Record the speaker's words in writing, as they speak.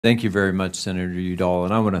Thank you very much, Senator Udall,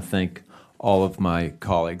 and I want to thank all of my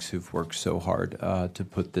colleagues who've worked so hard to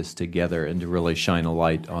put this together and to really shine a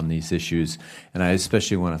light on these issues. And I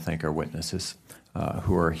especially want to thank our witnesses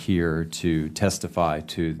who are here to testify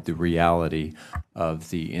to the reality of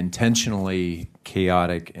the intentionally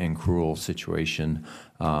chaotic and cruel situation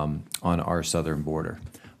on our southern border.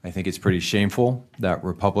 I think it's pretty shameful that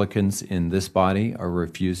Republicans in this body are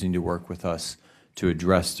refusing to work with us to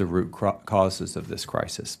address the root causes of this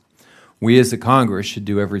crisis. We as the Congress should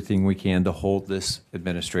do everything we can to hold this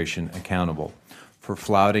administration accountable for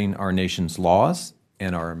flouting our nation's laws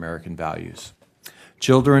and our American values.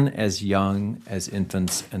 Children as young as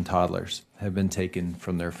infants and toddlers have been taken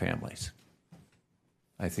from their families.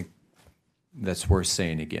 I think that's worth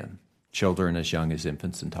saying again. Children as young as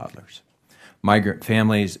infants and toddlers. Migrant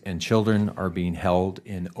families and children are being held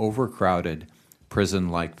in overcrowded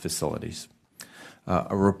prison-like facilities.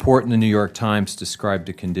 A report in the New York Times described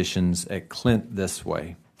the conditions at Clint this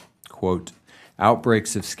way, quote,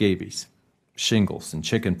 outbreaks of scabies, shingles, and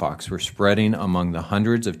chickenpox were spreading among the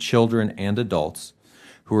hundreds of children and adults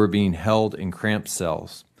who were being held in cramped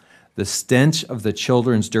cells. The stench of the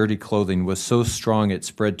children's dirty clothing was so strong it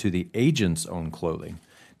spread to the agents' own clothing.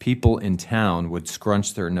 People in town would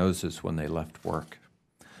scrunch their noses when they left work.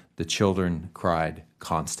 The children cried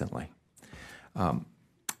constantly.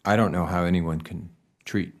 I don't know how anyone can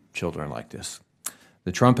treat children like this.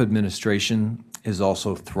 The Trump administration is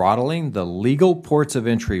also throttling the legal ports of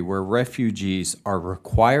entry where refugees are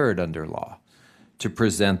required under law to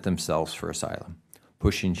present themselves for asylum,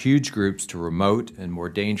 pushing huge groups to remote and more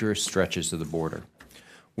dangerous stretches of the border.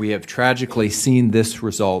 We have tragically seen this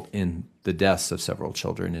result in the deaths of several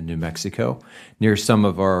children in New Mexico, near some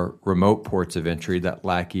of our remote ports of entry that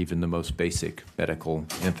lack even the most basic medical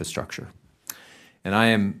infrastructure. And I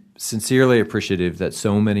am sincerely appreciative that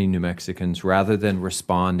so many New Mexicans, rather than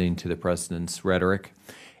responding to the president's rhetoric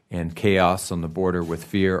and chaos on the border with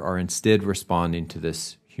fear, are instead responding to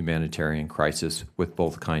this humanitarian crisis with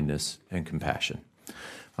both kindness and compassion.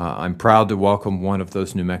 I'm proud to welcome one of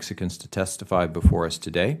those New Mexicans to testify before us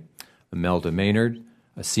today, Imelda Maynard,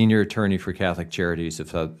 a senior attorney for Catholic Charities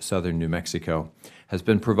of Southern New Mexico, has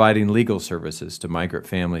been providing legal services to migrant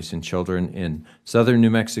families and children in southern New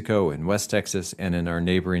Mexico, in West Texas, and in our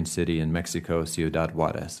neighboring city in Mexico, Ciudad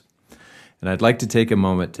Juarez. And I'd like to take a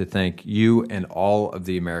moment to thank you and all of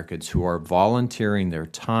the Americans who are volunteering their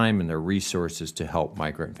time and their resources to help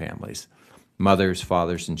migrant families, mothers,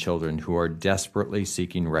 fathers, and children who are desperately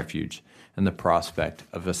seeking refuge and the prospect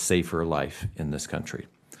of a safer life in this country.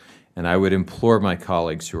 And I would implore my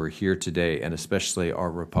colleagues who are here today, and especially our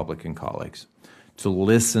Republican colleagues, to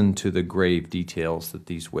listen to the grave details that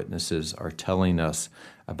these witnesses are telling us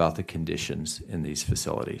about the conditions in these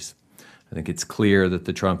facilities. I think it's clear that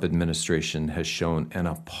the Trump administration has shown an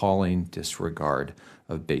appalling disregard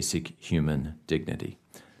of basic human dignity.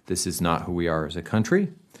 This is not who we are as a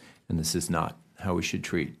country, and this is not how we should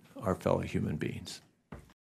treat our fellow human beings.